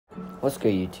What's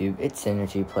good, YouTube? It's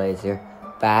Synergy Plays here,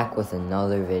 back with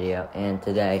another video, and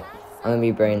today I'm going to be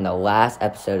bringing the last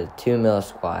episode of 2 Mil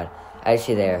Squad.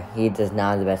 Actually he does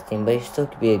not have the best team, but he still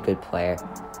could be a good player.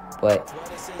 But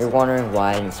you're wondering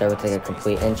why I didn't start with like a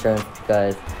complete intro,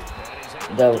 because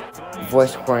the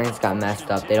voice recordings got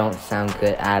messed up. They don't sound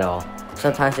good at all.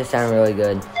 Sometimes they sound really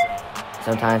good,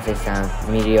 sometimes they sound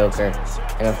mediocre,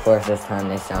 and of course this time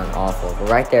they sound awful. But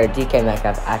right there, DK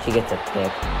Metcalf actually gets a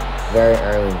pick very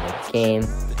early in the game.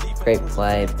 Great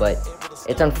play, but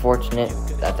it's unfortunate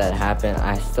that happened.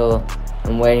 I still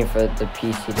am waiting for the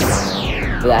PC to come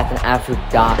in, but that's an absolute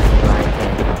dot from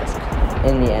Ryan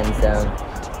in the end zone.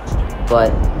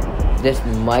 But this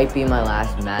might be my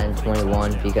last Madden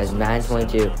 21, because Madden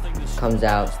 22 comes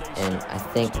out in, I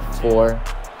think, 4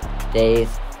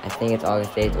 days. I think it's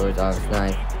August 8th or it's August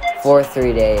 9th. 4 or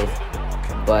 3 days.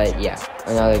 But yeah,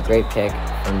 another great pick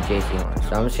from JC Horn.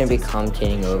 So I'm just going to be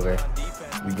commentating over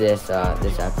this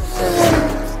episode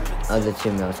of the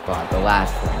 2 Mil Squad, the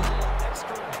last one.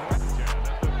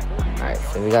 Alright,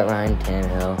 so we got Ryan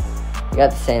Tannehill. We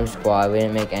got the same squad. We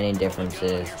didn't make any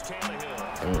differences.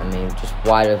 And I mean, just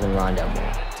wide open Rondell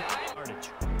Moore.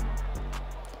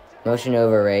 Motion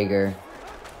over Rager.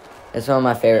 It's one of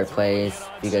my favorite plays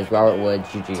because Robert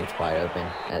Woods usually gets wide open.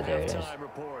 There it is.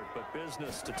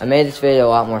 I made this video a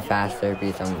lot more faster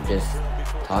because I'm just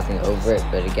talking over it,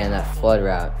 but again, that flood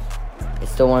route,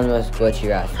 it's still one of the most glitchy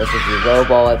routes, especially if you low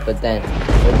ball it, but then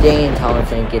when Daniel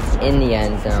Tomlinson gets in the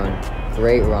end zone,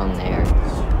 great run there.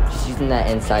 Just using that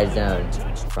inside zone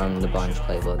from the bunch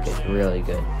playbook is really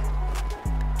good.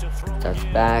 Touch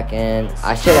back, and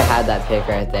I should have had that pick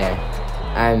right there.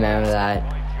 I remember that,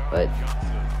 but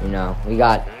you know, we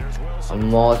got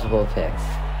multiple picks.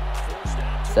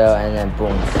 So, and then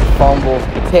boom, fumble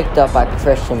picked up by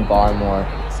Christian Barmore.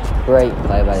 Great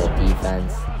play by the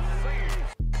defense.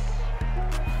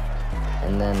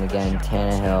 And then again,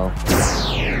 Tannehill,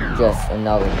 just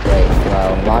another great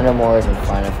throw. Rondell Moore is in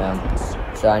front of him,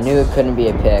 so I knew it couldn't be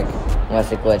a pick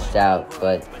unless it glitched out,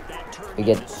 but we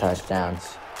get the touchdown.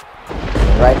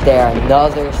 And right there,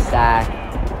 another sack.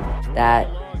 That's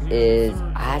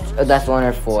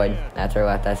Leonard Floyd. That's our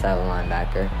left side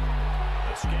linebacker.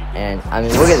 And I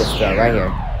mean, look at this throw right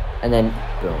here, and then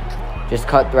boom, just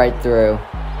cut right through,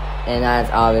 and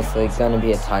that's obviously going to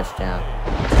be a touchdown.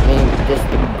 I mean, just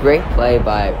great play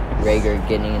by Rager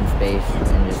getting in space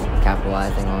and just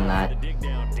capitalizing on that.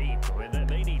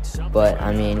 But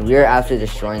I mean, we were absolutely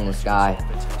destroying this guy.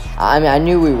 I mean, I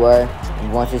knew we were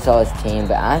once we saw his team,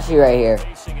 but actually right here,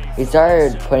 he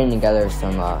started putting together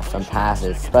some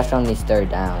passes, especially on these third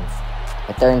downs.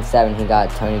 At 3rd and 7, he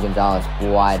got Tony Gonzalez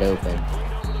wide open.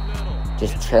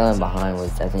 Just trailing behind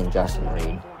was, I think, Justin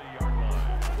Reed.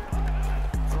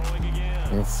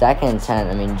 And 2nd and 10,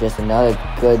 I mean, just another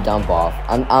good dump off.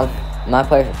 My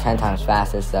players are 10 times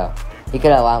faster, so he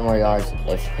could have a lot more yards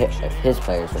if his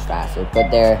players were faster. But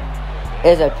there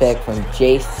is a pick from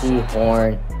JC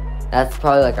Horn. That's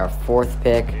probably like our 4th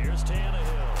pick.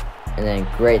 And then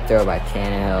great throw by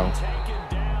Tannehill.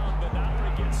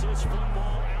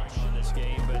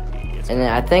 And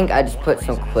then I think I just put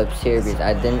some clips here because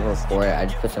I didn't record it. I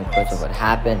just put some clips of what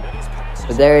happened.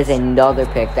 But there is another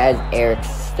pick. That is Eric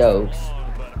Stokes.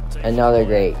 Another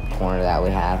great corner that we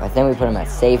have. I think we put him at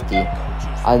safety.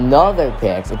 Another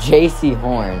pick with JC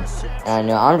Horn. And I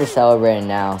know I'm just celebrating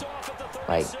now.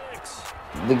 Like,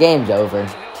 the game's over.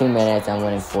 2 minutes, I'm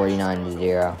winning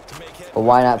 49-0. But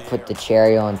why not put the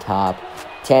cherry on top?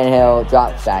 Tannehill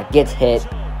drops back, gets hit.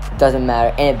 Doesn't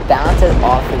matter, and it bounces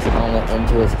off his helmet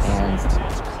into his hands.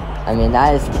 I mean,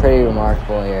 that is pretty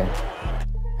remarkable here.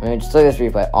 I mean, just look at this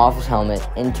replay. Off his helmet,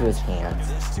 into his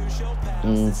hands.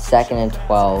 And 2nd and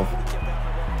 12.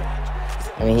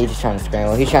 I mean, he's just trying to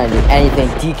scramble. He's trying to do anything.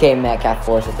 DK Metcalf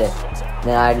forces it.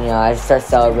 Then I just start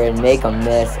celebrating, make a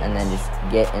miss, and then just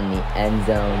get in the end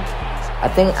zone. I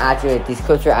think actually these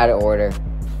clips are out of order.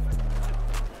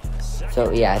 So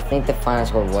yeah, I think the final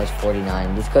score was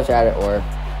 49. These clips are out of order.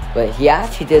 But he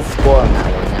actually did score on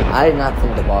that one. Now, I did not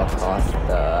think the ball crossed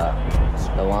the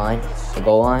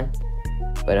goal line.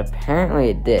 But apparently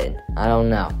it did. I don't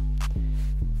know.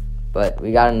 But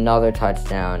we got another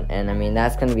touchdown. And I mean,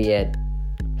 that's going to be it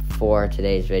for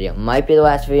today's video. Might be the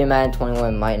last video, Madden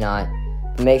 21, might not.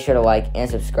 But make sure to like and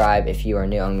subscribe if you are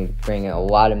new. I'm going to be bringing a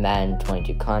lot of Madden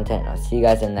 22 content. I'll see you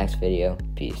guys in the next video.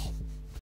 Peace.